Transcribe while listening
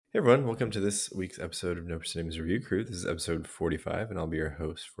Hey everyone, welcome to this week's episode of No Names Review Crew. This is episode 45, and I'll be your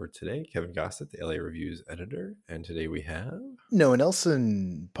host for today, Kevin Gossett, the LA Reviews editor. And today we have Noah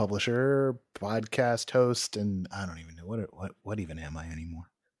Nelson, publisher, podcast host, and I don't even know what even am I anymore.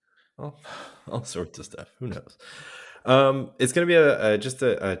 all sorts of stuff. Who knows? It's going to be just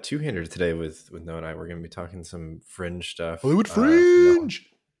a two-hander today with Noah and I. We're going to be talking some Fringe stuff. Hollywood Fringe.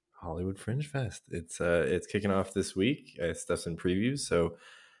 Hollywood Fringe Fest. It's kicking off this week. Stuff's in previews, so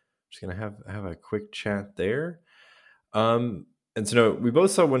I'm just gonna have a quick chat there. And so no, we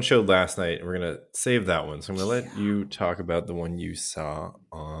both saw one show last night, and we're gonna save that one. So I'm gonna let you talk about the one you saw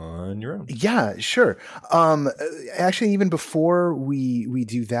on your own. Yeah, sure. Actually, even before we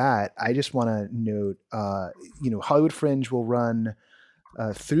do that, I just want to note, Hollywood Fringe will run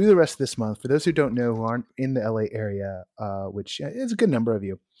through the rest of this month. For those who don't know, who aren't in the LA area, which is a good number of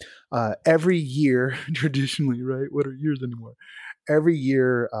you, every year, traditionally, right? What are years anymore? Every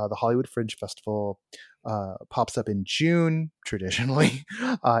year, the Hollywood Fringe Festival pops up in June, traditionally.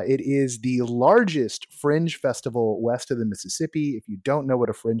 It is the largest fringe festival west of the Mississippi. If you don't know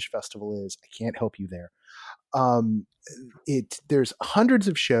what a fringe festival is, I can't help you there. There's hundreds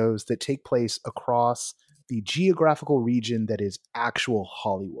of shows that take place across the geographical region that is actual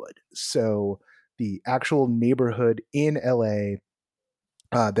Hollywood. So the actual neighborhood in LA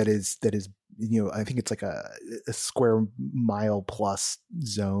that is I think it's like a square mile plus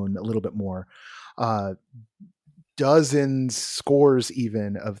zone, a little bit more. Dozens, scores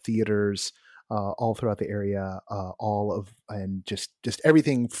even of theaters all throughout the area, and just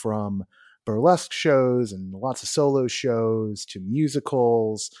everything from burlesque shows and lots of solo shows to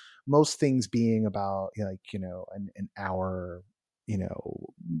musicals, most things being about an hour,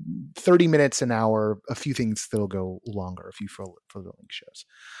 30 minutes, an hour, a few things that'll go longer, a few for the link shows.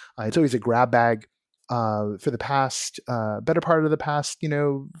 It's always a grab bag. For the past, better part of the past,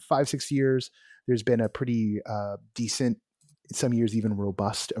 5-6 years, there's been a pretty decent, some years even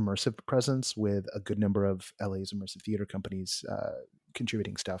robust immersive presence with a good number of LA's immersive theater companies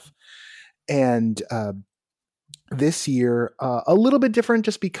contributing stuff. And this year, a little bit different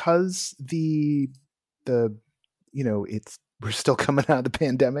just because we're still coming out of the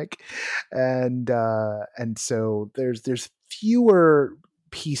pandemic, and so there's fewer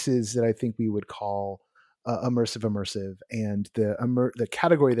pieces that I think we would call immersive, and the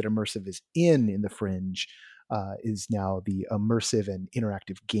category that immersive is in the Fringe is now the immersive and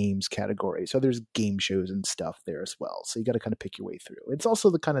interactive games category. So there's game shows and stuff there as well. So you got to kind of pick your way through. It's also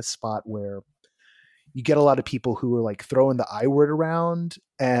the kind of spot where you get a lot of people who are like throwing the I word around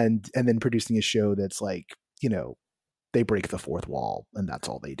and then producing a show that's like, they break the fourth wall and that's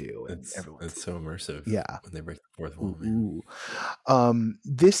all they do. And It's so immersive. Yeah. When they break the fourth wall.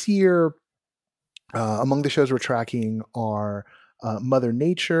 This year, among the shows we're tracking are Mother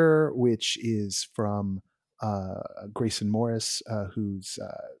Nature, which is from Grayson Morris, who's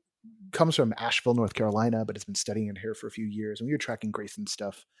comes from Asheville, North Carolina, but has been studying here for a few years. And we were tracking Grayson's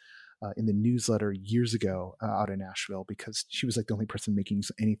stuff in the newsletter years ago out in Nashville because she was like the only person making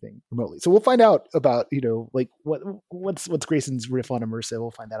anything remotely. So we'll find out about, what's Grayson's riff on immersive. We'll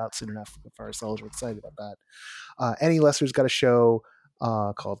find that out soon enough for ourselves. We're excited about that. Annie Lesser's got a show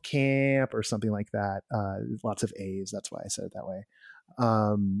called Camp or something like that. Lots of A's. That's why I said it that way.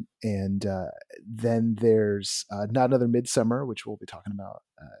 Then there's Not Another Midsummer, which we'll be talking about.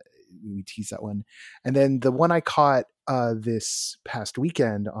 We tease that one. And then the one I caught this past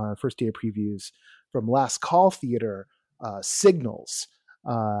weekend on first day of previews from Last Call Theater, Signals.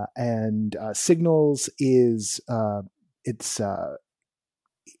 Signals is it's a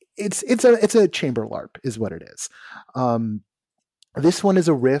chamber LARP is what it is. This one is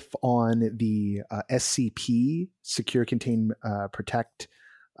a riff on the SCP, Secure, Contain, Protect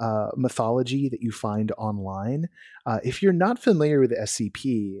mythology that you find online. If you're not familiar with the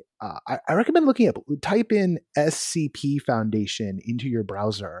SCP, I recommend type in SCP Foundation into your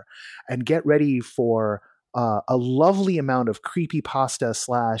browser and get ready for a lovely amount of creepypasta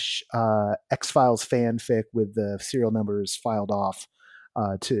 / X-Files fanfic with the serial numbers filed off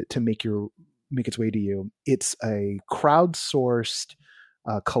to make its way to you. It's a crowdsourced,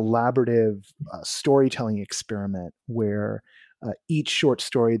 collaborative storytelling experiment where each short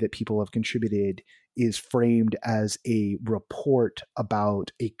story that people have contributed is framed as a report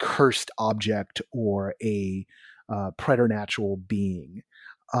about a cursed object or a preternatural being.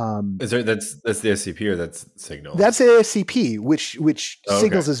 That's the SCP or that's Signals? That's the SCP, which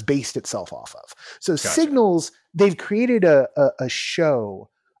Signals okay. is based itself off of. So Gotcha. Signals, they've created a show,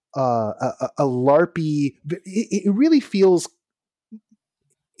 a LARPy. It really feels,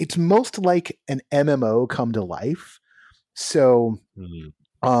 it's most like an MMO come to life. So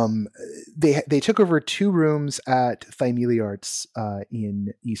Um, they took over 2 rooms at Thymele Arts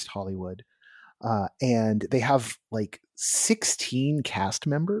in East Hollywood, and they have like 16 cast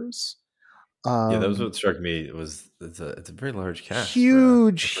members. Yeah, that was Um, what struck me. It was it's a very large cast for a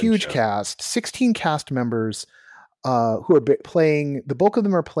Fringe huge show. cast, 16 cast members who are playing. The bulk of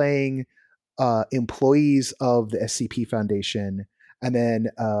them are playing employees of the SCP Foundation, and then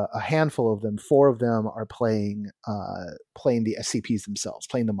a handful of them, 4 of them, are playing the SCPs themselves,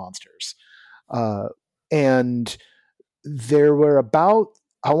 playing the monsters. And there were about,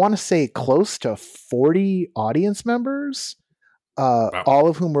 I want to say, close to 40 audience members, Wow. all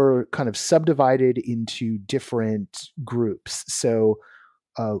of whom were kind of subdivided into different groups. So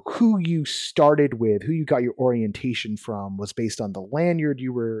who you started with, who you got your orientation from, was based on the lanyard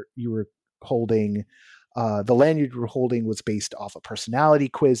you were holding. The lanyard you were holding was based off a personality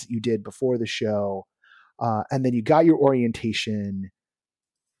quiz that you did before the show, and then you got your orientation,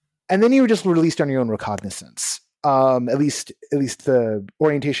 and then you were just released on your own recognizance. At least the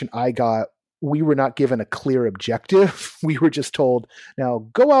orientation I got, we were not given a clear objective. We were just told, now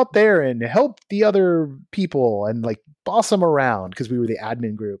go out there and help the other people and like boss them around, because we were the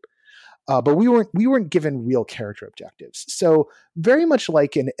admin group. But we weren't given real character objectives. So very much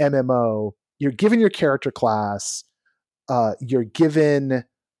like an MMO, you're given your character class, you're given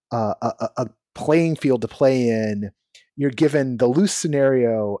a playing field to play in, you're given the loose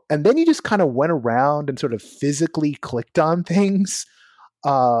scenario, and then you just kind of went around and sort of physically clicked on things,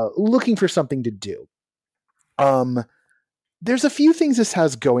 looking for something to do. Um, there's a few things this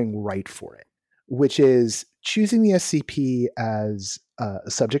has going right for it, which is choosing the SCP as a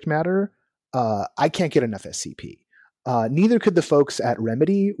subject matter. I can't get enough SCP. Neither could the folks at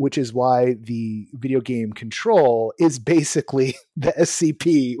Remedy, which is why the video game Control is basically the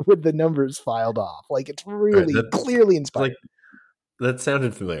SCP with the numbers filed off. Like, it's All right, really that clearly inspired. like that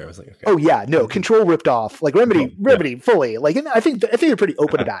sounded familiar. I was like, okay, Oh yeah, no, Control ripped off like Control. Remedy fully. Like, and I think they're pretty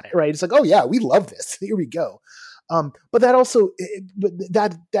open about it, right? It's like, oh yeah, we love this. Here we go. But that also, but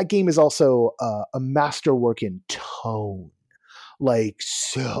that game is also a masterwork in tone. Like,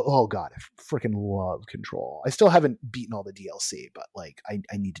 so, oh god, I freaking love Control. I still haven't beaten all the DLC, but like, I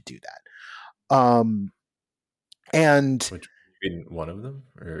need to do that. And Which in one of them,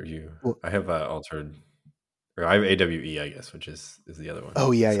 or you? well, I have altered, or I have AWE, I guess, which is the other one, oh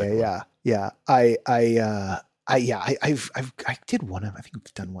the yeah, second one. yeah. I did one of, I think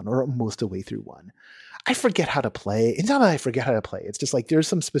I've done one or almost a way through one. I forget how to play. It's not that I forget how to play. It's just like there's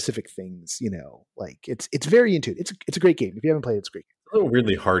some specific things, like it's very intuitive. It's a great game. If you haven't played it, it's a great A little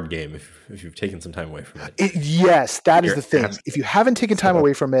weirdly hard game if you've taken some time away from it. game. Yes, that is You're the thing. asked If you haven't taken time so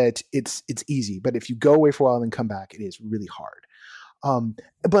away from it, it's easy. But if you go away for a while and come back, it is really hard. Um,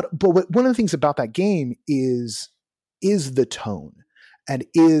 but one of the things about that game is the tone, and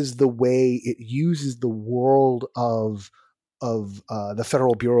is the way it uses the world of the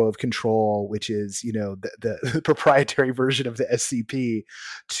Federal Bureau of Control, which is the proprietary version of the SCP,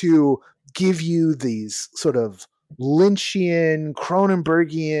 to give you these sort of Lynchian,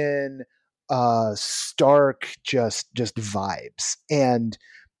 Cronenbergian, stark just vibes, and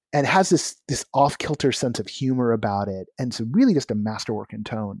has this off kilter sense of humor about it, and so really just a masterwork in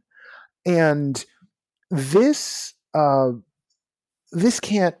tone. And this this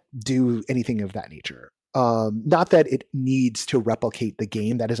can't do anything of that nature. Not that it needs to replicate the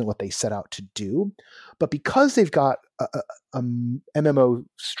game. That isn't what they set out to do. But because they've got a MMO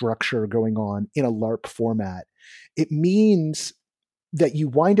structure going on in a LARP format, it means that you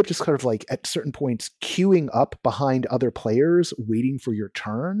wind up just kind of like at certain points queuing up behind other players, waiting for your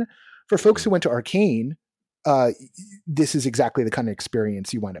turn. For folks who went to Arcane, this is exactly the kind of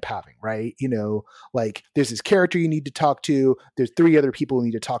experience you wind up having, right? Like, there's this character you need to talk to. There's 3 other people who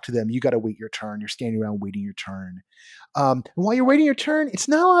need to talk to them. You got to wait your turn. You're standing around waiting your turn. And while you're waiting your turn, it's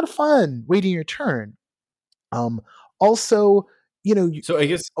not a lot of fun waiting your turn. Also, So I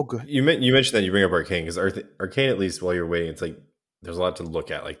guess oh, good. you mentioned that you bring up Arcane, because Arcane, at least while you're waiting, it's like there's a lot to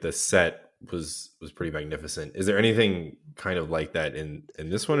look at. Like, the set was pretty magnificent. Is there anything kind of like that in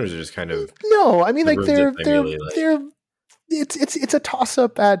this one, or is it just kind of No, I mean, the like, rooms at Thymele, like, it's a toss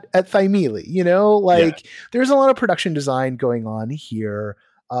up at Thymele, yeah, like, there's a lot of production design going on here.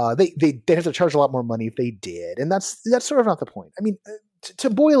 They have to charge a lot more money if they did, and that's sort of not the point. I mean, to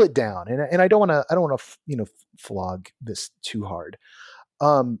boil it down, and I don't want to flog this too hard,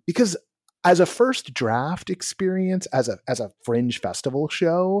 because as a first draft experience, as a Fringe festival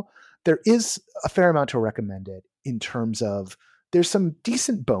show, there is a fair amount to recommend it, in terms of there's some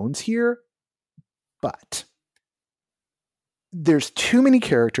decent bones here, but there's too many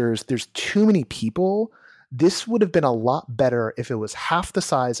characters, there's too many people This would have been a lot better if it was half the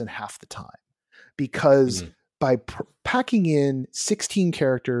size and half the time, because Mhm. by packing in 16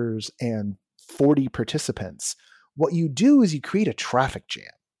 characters and 40 participants, what you do is you create a traffic jam.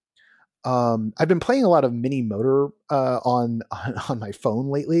 I've been playing a lot of Mini Motor on my phone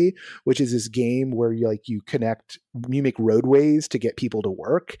lately, which is this game where you make roadways to get people to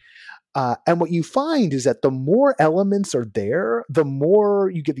work. And what you find is that the more elements are there, the more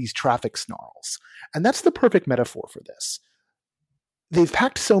you get these traffic snarls. And that's the perfect metaphor for this. They've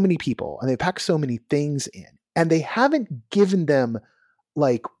packed so many people and they've packed so many things in, and they haven't given them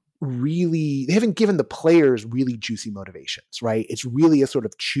like they haven't given the players really juicy motivations, right? It's really a sort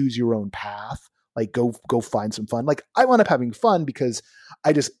of choose your own path. Like go find some fun. Like I wound up having fun because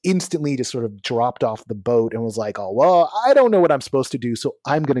I just instantly just sort of dropped off the boat and was like, oh well, I don't know what I'm supposed to do, so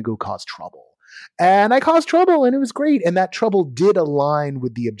I'm gonna go cause trouble. And I caused trouble and it was great. And that trouble did align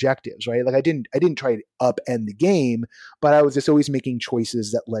with the objectives, right? Like I didn't try to upend the game, but I was just always making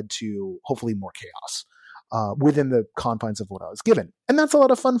choices that led to hopefully more chaos within the confines of what I was given. And that's a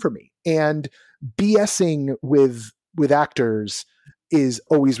lot of fun for me. And BSing with actors is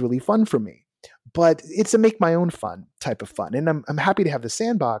always really fun for me. But it's a make my own fun type of fun. And I'm happy to have the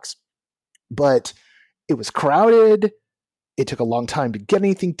sandbox, but it was crowded. It took a long time to get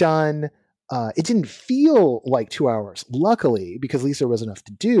anything done. It didn't feel like 2 hours, luckily, because at least there was enough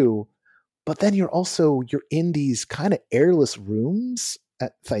to do. But then you're in these kind of airless rooms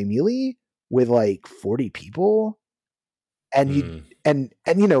at Thymele with like 40 people, and you Mm. and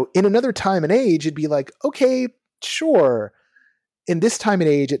in another time and age it'd be like, okay, sure. In this time and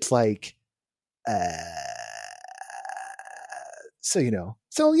age it's like, uh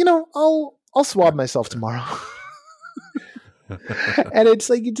I'll swab myself tomorrow. And it's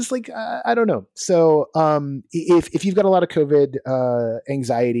like you just like I don't know. So if you've got a lot of COVID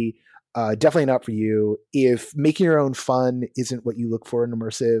anxiety, definitely not for you. If making your own fun isn't what you look for in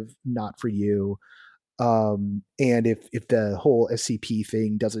immersive, not for you. And if the whole SCP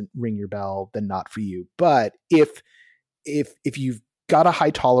thing doesn't ring your bell, then not for you. But if you've got a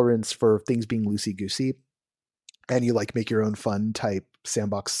high tolerance for things being loosey goosey, and you like make your own fun type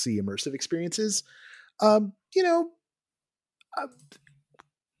sandboxy immersive experiences, um, you know,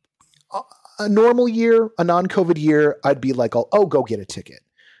 a normal year, a non-COVID year, I'd be like, oh, go get a ticket.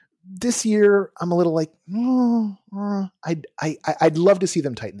 This year, I'm a little like, I'd love to see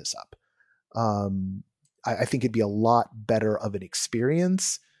them tighten this up. I think it'd be a lot better of an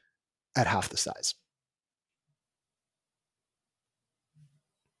experience at half the size.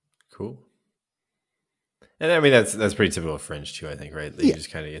 Cool. And I mean that's pretty typical of Fringe too, I think, right? They Yeah. just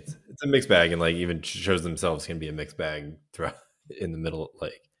kind of it's a mixed bag, and like even shows themselves can be a mixed bag throughout in the middle.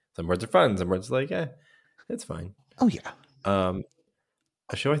 Like some words are fun, some words like it's fine. Oh yeah. Um,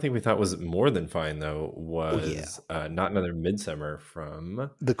 a show I think we thought was more than fine though Oh yeah. was Not Another Midsummer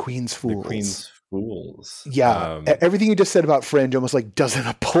from The Queen's The Fools. Queen's Fools. Yeah, everything you just said about Fringe almost like doesn't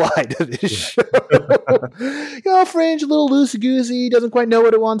apply to this Yeah. show. Fringe a little loosey goosey, doesn't quite know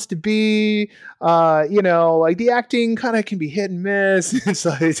what it wants to be. Like the acting kind of can be hit and miss.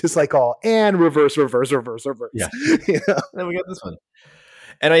 It's just like all and reverse. Yeah. You know? Then we got this one.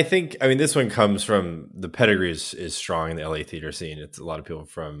 And I think, I mean, this one comes from the pedigree is strong in the LA theater scene. It's a lot of people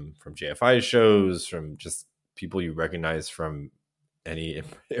from JFI shows, from just people you recognize from any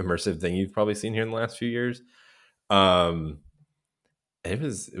immersive thing you've probably seen here in the last few years. It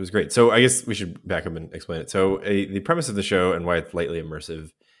was great. So I guess we should back up and explain it. So the premise of the show and why it's lightly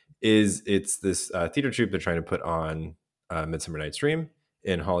immersive is it's this theater troupe they're trying to put on Midsummer Night's Dream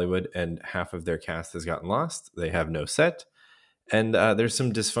in Hollywood, and half of their cast has gotten lost. They have no set, and there's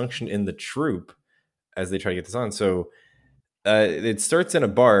some dysfunction in the troupe as they try to get this on. So it starts in a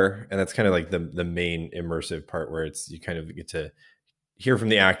bar, and that's kind of like the main immersive part, where it's you kind of get to hear from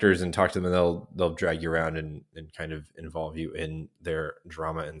the actors and talk to them, and they'll drag you around and kind of involve you in their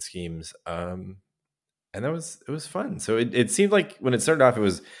drama and schemes. And it was fun. So it seemed like when it started off, it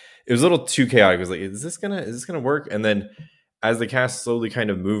was a little too chaotic. It was like, is this gonna work? And then as the cast slowly kind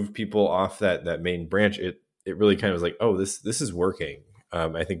of moved people off that main branch, it really kind of was like, oh, this is working.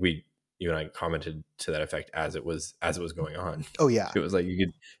 I think you and I commented to that effect as it was going on. Oh yeah. It was like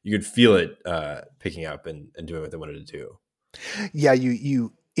you could feel it picking up and doing what they wanted to do. Yeah,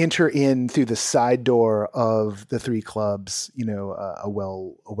 you enter in through the side door of the three clubs, a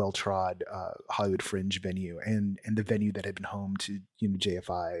well trod Hollywood Fringe venue, and the venue that had been home to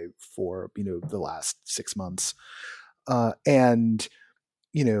JFI for the last 6 months, and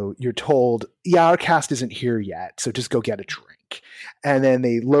you're told, yeah, our cast isn't here yet, so just go get a drink. week. And then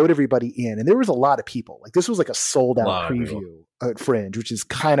they load everybody in. And there was a lot of people. Like this was like a sold A out lot of people. preview at Fringe, which is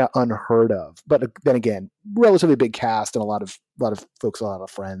kind of unheard of. But then again, relatively big cast and a lot of folks, a lot of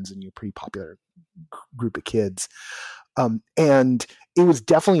friends, and you're pretty popular group of kids. And it was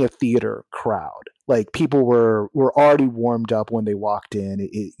definitely a theater crowd. Like people were already warmed up when they walked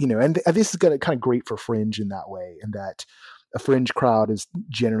in, and this is kind of great for Fringe in that way, in that a Fringe crowd is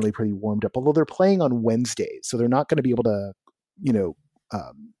generally pretty warmed up, although they're playing on Wednesdays. So they're not going to be able to,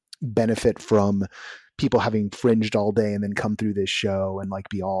 benefit from people having fringed all day and then come through this show and like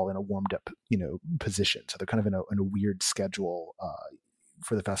be all in a warmed up, position. So they're kind of in a weird schedule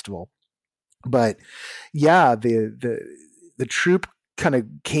for the festival. But yeah, the troupe kind of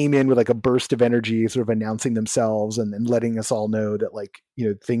came in with like a burst of energy, sort of announcing themselves and letting us all know that like,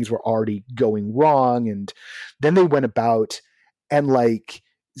 things were already going wrong. And then they went about and like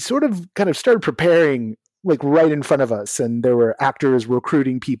sort of kind of started preparing like right in front of us. And there were actors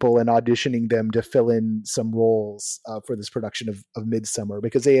recruiting people and auditioning them to fill in some roles for this production of Midsummer,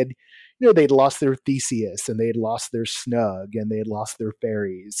 because they had, they'd lost their Theseus and they had lost their Snug and they had lost their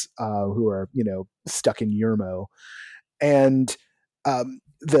fairies who are, stuck in Yermo. And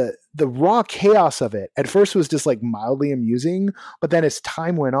the raw chaos of it at first was just like mildly amusing, but then as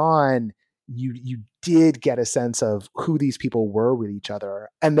time went on, you did get a sense of who these people were with each other,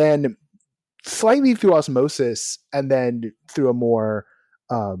 and then slightly through osmosis, and then through a more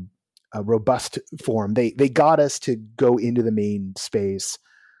a robust form, they got us to go into the main space.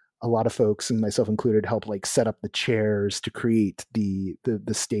 A lot of folks, and myself included, helped like set up the chairs to create the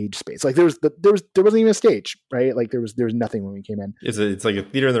stage space. Like there wasn't even a stage, right? Like there was nothing when we came in. It's like a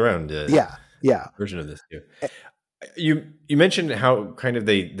theater in the round. Yeah. Version of this too. You mentioned how kind of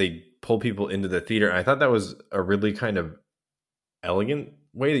they pull people into the theater. I thought that was a really kind of elegant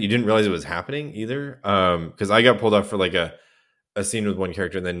way that you didn't realize it was happening either. Because I got pulled off for like a scene with one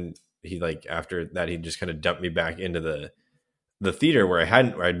character, and then he like after that he just kind of dumped me back into the theater where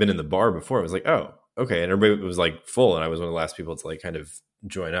I'd been in the bar before. It was like, oh, okay. And everybody was like full. And I was one of the last people to like kind of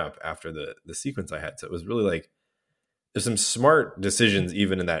join up after the sequence I had. So it was really like, there's some smart decisions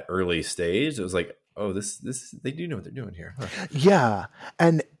even in that early stage. It was like, oh, this they do know what they're doing here. Huh. Yeah.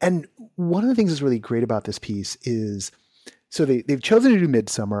 And one of the things that's really great about this piece is, so they've chosen to do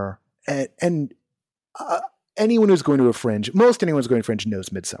Midsummer, and anyone who's going to a Fringe, most anyone who's going to Fringe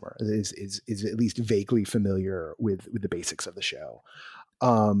knows Midsummer, is at least vaguely familiar with the basics of the show.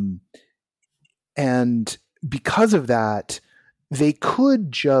 And because of that, they could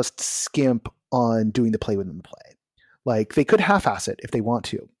just skimp on doing the play within the play. Like they could half-ass it if they want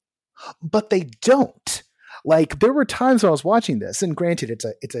to, but they don't. Like there were times when I was watching this, and granted, it's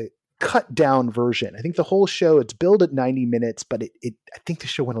a cut down version. I think the whole show, it's billed at 90 minutes, but I think the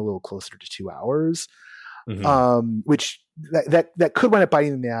show went a little closer to 2 hours. Mm-hmm. Which that could wind up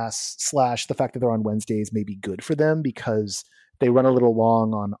biting in the ass. / the fact that they're on Wednesdays may be good for them, because they run a little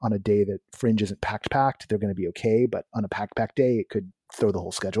long on a day that Fringe isn't packed. They're going to be okay, but on a packed day, it could throw the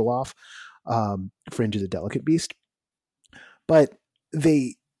whole schedule off. Fringe is a delicate beast, but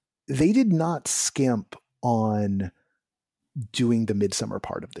they did not skimp on doing the Midsummer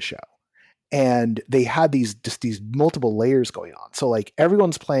part of the show. And they had these multiple layers going on. So like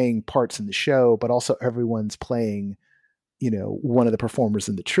everyone's playing parts in the show, but also everyone's playing, one of the performers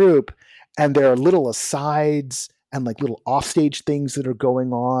in the troupe. And there are little asides and like little offstage things that are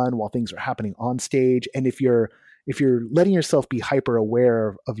going on while things are happening on stage. And if you're letting yourself be hyper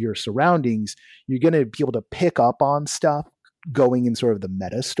aware of your surroundings, you're going to be able to pick up on stuff going in sort of the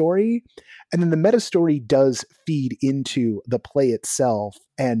meta story. And then the meta story does feed into the play itself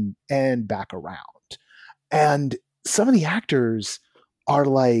and back around. And some of the actors are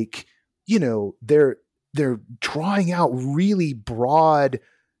like, they're drawing out really broad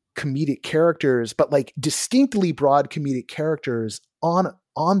comedic characters, but like distinctly broad comedic characters on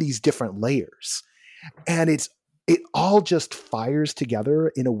these different layers. And it all just fires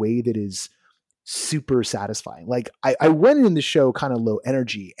together in a way that is super satisfying. Like I went in the show kind of low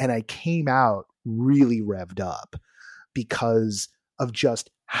energy, and I came out really revved up because of just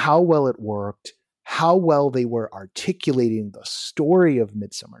how well it worked, how well they were articulating the story of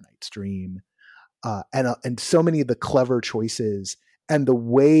Midsummer Night's Dream, and so many of the clever choices, and the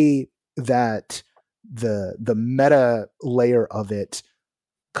way that the meta layer of it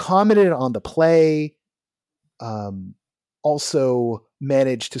commented on the play, also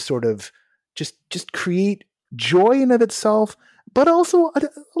managed to sort of just create joy in of itself, but also a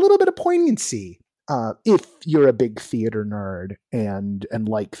little bit of poignancy. If you're a big theater nerd and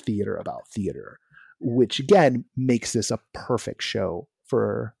like theater about theater, which again makes this a perfect show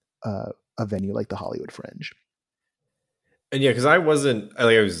for a venue like the Hollywood Fringe. And yeah, because I was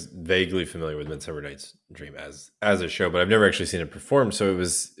vaguely familiar with Midsummer Night's Dream as a show, but I've never actually seen it performed. So it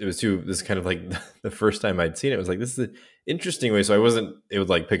was too this kind of like the first time I'd seen it, it was like this is an interesting way. So I wasn't able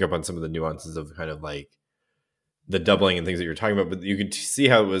to like pick up on some of the nuances of kind of like the doubling and things that you're talking about, but you could see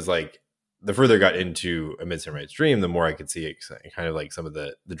how it was like the further I got into A Midsummer Night's Dream, the more I could see it kind of like some of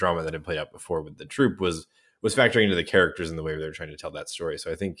the drama that had played out before with the troupe was factoring into the characters and the way they were trying to tell that story. So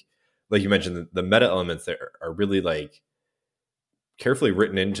I think, like you mentioned, the meta elements there are really like carefully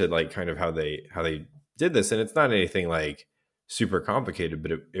written into like kind of how they did this, and it's not anything like super complicated,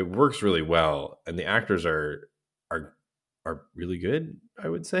 but it works really well, and the actors are are really good, I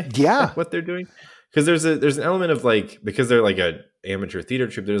would say, Yeah, at what they're doing. Because there's an element of like, because they're like a amateur theater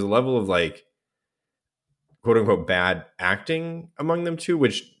troupe, there's a level of like quote unquote bad acting among them too,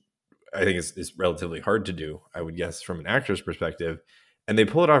 which I think is relatively hard to do, I would guess, from an actor's perspective, and they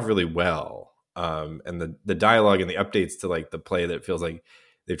pull it off really well. And the dialogue and the updates to like the play, that feels like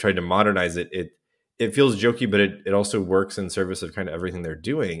they've tried to modernize it. It feels jokey, but it also works in service of kind of everything they're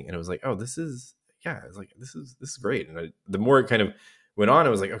doing. And it was like, oh, this is yeah, it's like this is great. And the more it kind of went on, it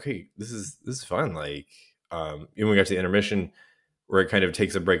was like, okay, this is fun. Like, even when we got to the intermission, where it kind of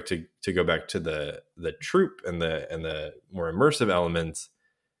takes a break to go back to the troupe and the more immersive elements,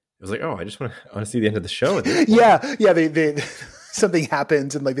 it was like, oh, I want to see the end of the show at this point. yeah. They something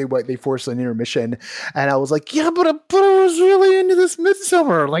happens and like they force an intermission, and I was like, yeah, but I was really into this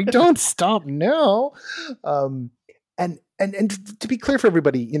Midsummer. Like, don't stop now. Um, and to be clear for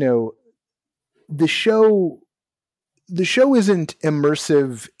everybody, the show isn't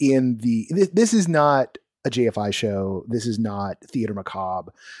immersive in this is not a JFI show. This is not Theater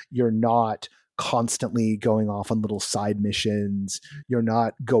Macabre. You're not constantly going off on little side missions. You're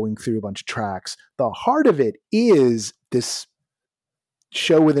not going through a bunch of tracks. The heart of it is this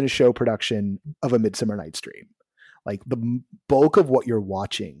show within a show production of A Midsummer Night's Dream. Like, the bulk of what you're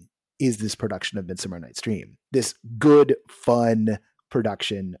watching is this production of Midsummer Night's Dream, this good, fun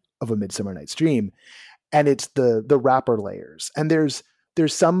production of A Midsummer Night's Dream. And it's the wrapper layers. And there's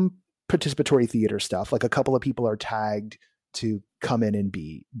some participatory theater stuff. Like, a couple of people are tagged to come in and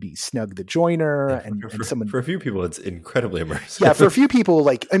be Snug the Joiner, Yeah, and someone, for a few people, it's incredibly immersive. yeah, for a few people,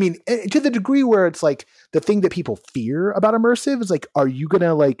 like, I mean, to the degree where it's like the thing that people fear about immersive is like, are you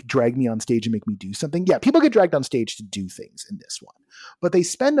gonna like drag me on stage and make me do something? Yeah, people get dragged on stage to do things in this one, but they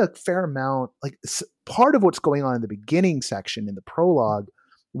spend a fair amount. Like, part of what's going on in the beginning section in the prologue,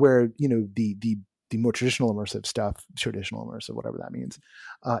 where the more traditional immersive stuff, traditional immersive, whatever that means,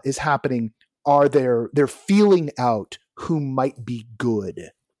 is happening. Are they're feeling out who might be good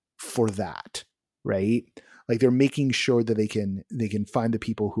for that, right? Like, they're making sure that they can find the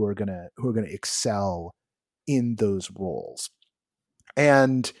people who are gonna excel in those roles,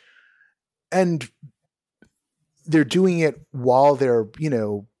 and they're doing it while they're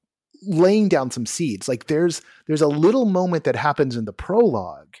laying down some seeds. Like, there's a little moment that happens in the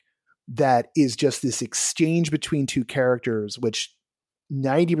prologue that is just this exchange between two characters, which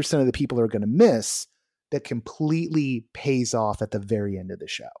 90% of the people are going to miss, that completely pays off at the very end of the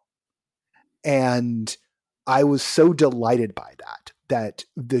show. And I was so delighted by that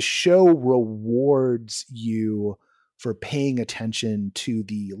the show rewards you for paying attention to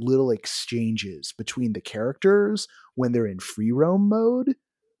the little exchanges between the characters when they're in free roam mode,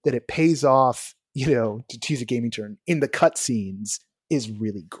 that it pays off, to use a gaming term, in the cutscenes, is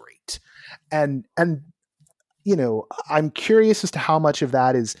really great. And I'm curious as to how much of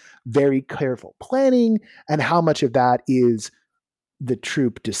that is very careful planning and how much of that is the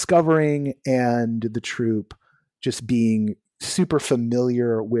troupe discovering and the troupe just being super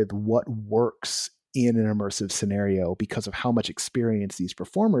familiar with what works in an immersive scenario because of how much experience these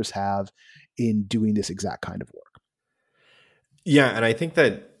performers have in doing this exact kind of work. Yeah, and I think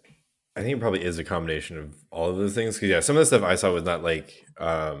it probably is a combination of all of those things. Because yeah, some of the stuff I saw was not like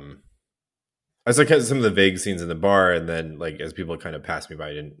I saw kind of some of the vague scenes in the bar, and then like as people kind of passed me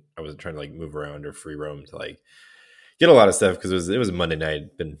by, I wasn't trying to like move around or free roam to like get a lot of stuff, because it was Monday night,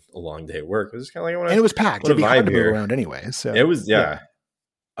 it'd been a long day at work. It was just kind of like, I want to, and it was packed. It'd be hard to move here. around anyway. So it was, yeah.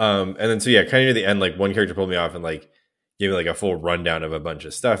 And then so yeah, kind of near the end, like one character pulled me off and like gave me like a full rundown of a bunch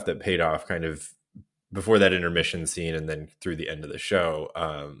of stuff that paid off kind of before that intermission scene, and then through the end of the show.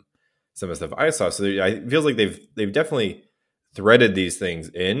 Some of the stuff I saw, so it feels like they've definitely threaded these things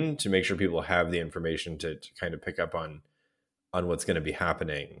in to make sure people have the information to kind of pick up on what's going to be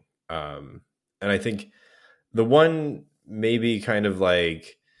happening. And I think the one maybe kind of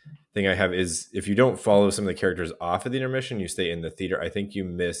like thing I have is, if you don't follow some of the characters off of the intermission, you stay in the theater, I think you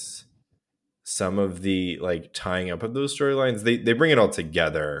miss some of the like tying up of those storylines. They bring it all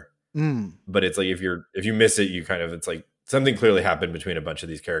together, but it's like if you miss it, you kind of, it's like something clearly happened between a bunch of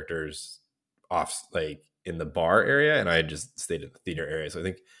these characters off like in the bar area, and I just stayed in the theater area. So I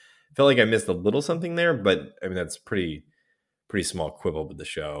think felt like I missed a little something there, but I mean that's pretty small quibble with the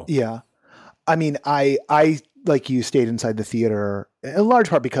show. Yeah. I mean, I like you stayed inside the theater in large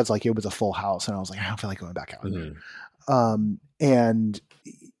part because like it was a full house and I was like, I don't feel like going back out. And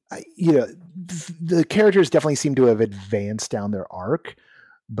you know, the characters definitely seem to have advanced down their arc,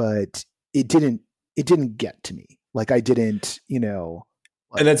 but it didn't get to me. Like I didn't, like,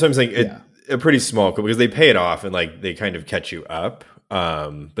 And that's what I'm saying. A pretty small quibble because they pay it off and like they kind of catch you up.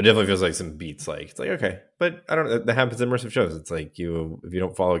 But definitely feels like some beats. Like it's like okay, but I don't know. That happens in immersive shows. It's like if you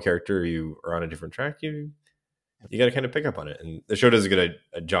don't follow a character, you are on a different track. You got to kind of pick up on it, and the show does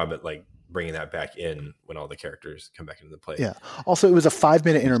a job at like bringing that back in when all the characters come back into the play. Yeah. Also, it was a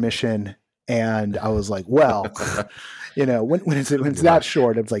 5-minute intermission, and I was like, well, when it's that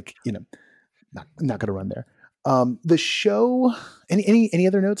short, it's like not going to run there. The show. Any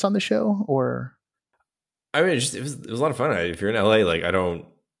other notes on the show or? I mean, it was a lot of fun. If you're in LA, like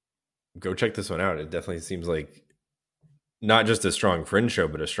go check this one out. It definitely seems like not just a strong Fringe show,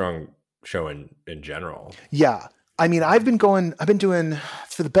 but a strong show in general. Yeah. I mean, I've been doing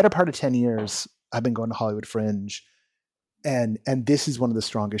for the better part of 10 years, I've been going to Hollywood Fringe and this is one of the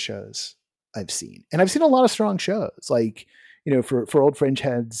strongest shows I've seen. And I've seen a lot of strong shows like, for old Fringe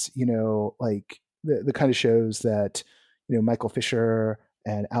heads, like the kind of shows that, Michael Fisher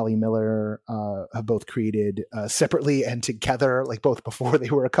and Ali Miller have both created separately and together, like both before they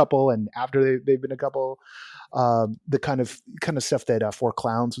were a couple and after they've been a couple. The kind of stuff that Four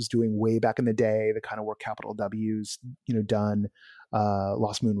Clowns was doing way back in the day, the kind of work Capital W's done,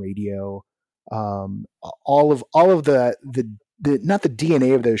 Lost Moon Radio, all of the not the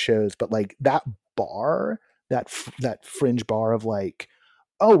DNA of those shows, but like that bar, that Fringe bar of like,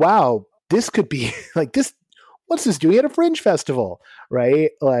 oh wow, this could be like this. What's this doing at a Fringe festival,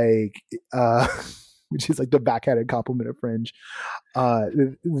 right? Like, which is like the backhanded compliment of Fringe.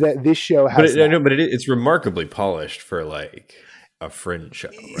 That this show has, but it's remarkably polished for like a Fringe show,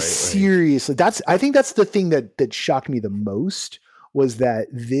 right? Seriously, I think that's the thing that shocked me the most was that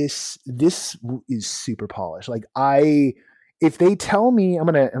this is super polished. Like if they tell me, I'm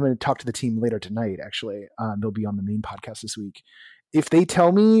gonna talk to the team later tonight. Actually, they'll be on the main podcast this week. If they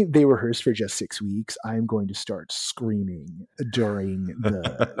tell me they rehearsed for just 6 weeks, I'm going to start screaming during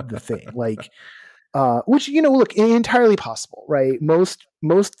the thing. Like, which, look, entirely possible, right?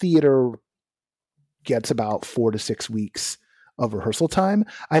 Most theater gets about 4 to 6 weeks of rehearsal time.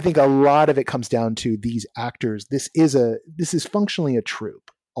 I think a lot of it comes down to these actors. This is functionally a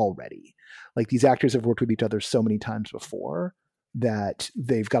troupe already. Like these actors have worked with each other so many times before that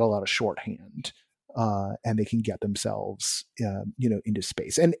they've got a lot of shorthand. And they can get themselves, into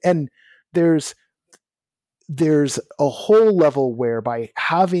space. And there's a whole level where by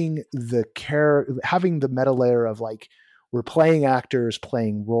having the meta layer of like, we're playing actors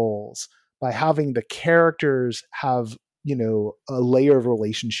playing roles, by having the characters have, a layer of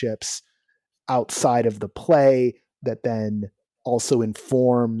relationships outside of the play that then also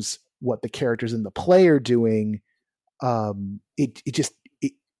informs what the characters in the play are doing.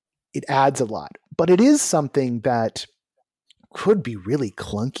 It adds a lot, but it is something that could be really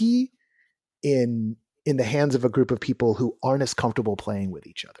clunky in the hands of a group of people who aren't as comfortable playing with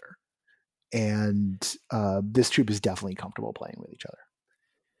each other. And this troupe is definitely comfortable playing with each other.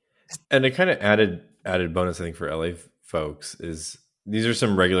 And a kind of added bonus, I think, for LA folks is these are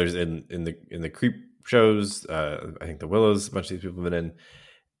some regulars in the Creep shows. I think the Willows, a bunch of these people have been in,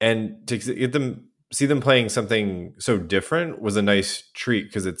 and to get them. See them playing something so different was a nice treat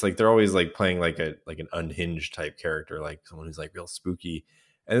because it's like they're always like playing like an unhinged type character, like someone who's like real spooky,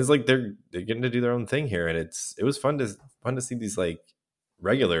 and it's like they're getting to do their own thing here, and it was fun to see these like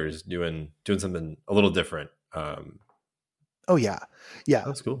regulars doing something a little different. Oh yeah,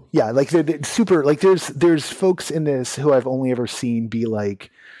 that's cool. Yeah, like they're super. Like there's folks in this who I've only ever seen be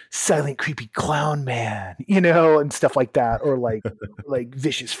like silent, creepy clown man, and stuff like that, or like like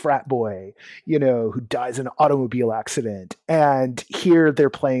vicious frat boy, who dies in an automobile accident. And here they're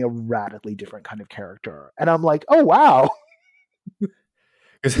playing a radically different kind of character, and I'm like, oh wow.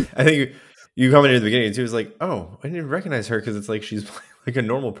 Because I think you commented at the beginning too. It's like, oh, I didn't recognize her because it's like she's playing like a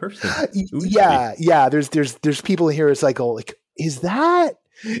normal person. Yeah. There's people here. It's like, oh, like is that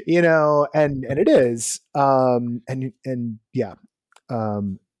and it is. And yeah.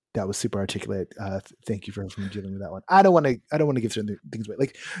 That was super articulate. Thank you for dealing with that one. I don't want to give certain things away.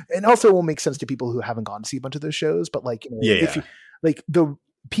 Like, and also it will make sense to people who haven't gone to see a bunch of those shows. But like, if you, like the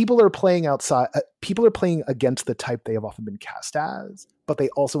people are playing outside, people are playing against the type they have often been cast as, but they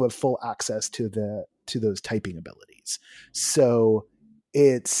also have full access to to those typing abilities. So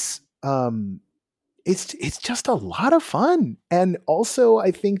it's it's just a lot of fun. And also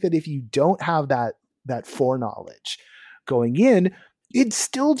I think that if you don't have that foreknowledge going in, it's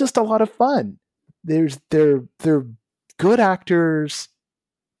still just a lot of fun. They're good actors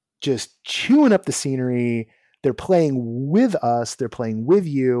just chewing up the scenery. They're playing with us, they're playing with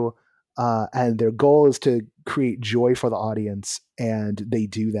you, and their goal is to create joy for the audience, and they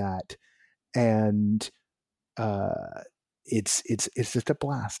do that. And uh, it's just a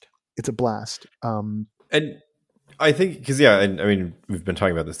blast. It's a blast. And I think because yeah, and I mean we've been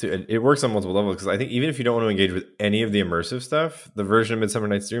talking about this too. It works on multiple levels because I think even if you don't want to engage with any of the immersive stuff, the version of Midsummer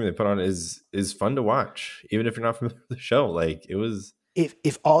Night's Dream they put on is fun to watch, even if you're not familiar with the show. Like it was.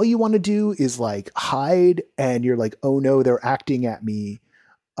 If all you want to do is like hide and you're like, oh no, they're acting at me,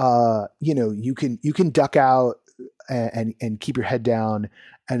 you can duck out and keep your head down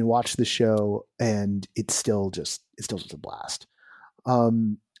and watch the show, and it's still just a blast.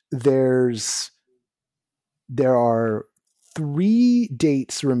 Um, there's there are 3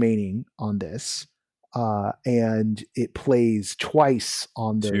 dates remaining on this, and it plays twice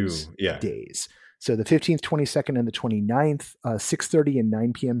on those Two, yeah. days. So the 15th, 22nd, and the 29th, 6:30 and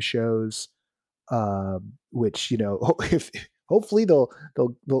 9 p.m. shows, which if hopefully they'll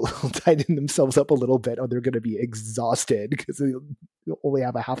tighten themselves up a little bit, or they're going to be exhausted because they'll only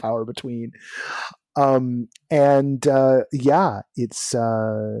have a half hour between. And yeah, it's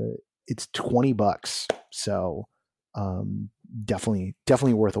 $20, so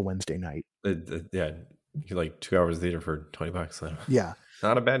definitely worth a Wednesday night. Yeah, you get like 2 hours of theater for $20. So Yeah,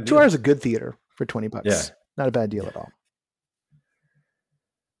 not a bad deal. 2 hours of good theater for $20. Yeah, not a bad deal at all.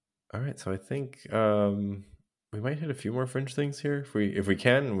 All right, so I think we might hit a few more Fringe things here if we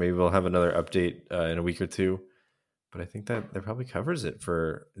can. Maybe we'll have another update in a week or two. But I think that probably covers it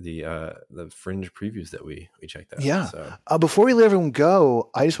for the Fringe previews that we checked out. Yeah. So Before we let everyone go,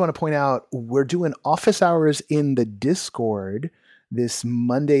 I just want to point out we're doing office hours in the Discord this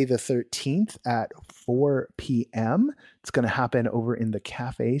Monday the 13th at 4 p.m. It's going to happen over in the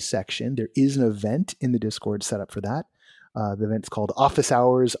cafe section. There is an event in the Discord set up for that. The event's called Office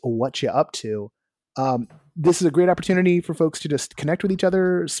Hours, What You Up To? This is a great opportunity for folks to just connect with each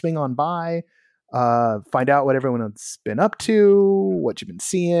other, swing on by, find out what everyone has been up to, what you've been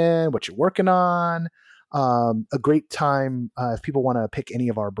seeing, what you're working on. A great time if people want to pick any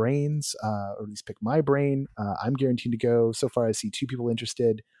of our brains, or at least pick my brain. I'm guaranteed to go. So far, I see 2 people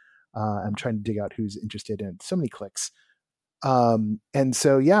interested. I'm trying to dig out who's interested in so many clicks. And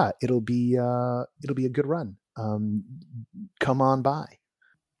so, yeah, it'll be a good run. Come on by.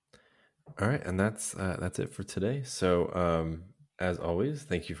 all right, and that's it for today. So as always,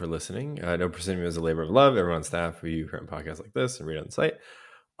 thank you for listening. No Proscenium is a labor of love. Everyone on staff who you hear on podcasts like this and read on the site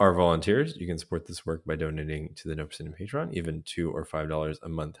are volunteers. You can support this work by donating to the No Proscenium Patreon. Even $2 or $5 a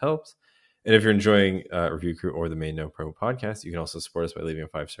month helps. And if you're enjoying Review Crew or the main No Pro podcast, you can also support us by leaving a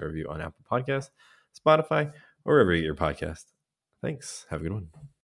 5-star review on Apple Podcasts, Spotify, or wherever you get your podcast. Thanks. Have a good one.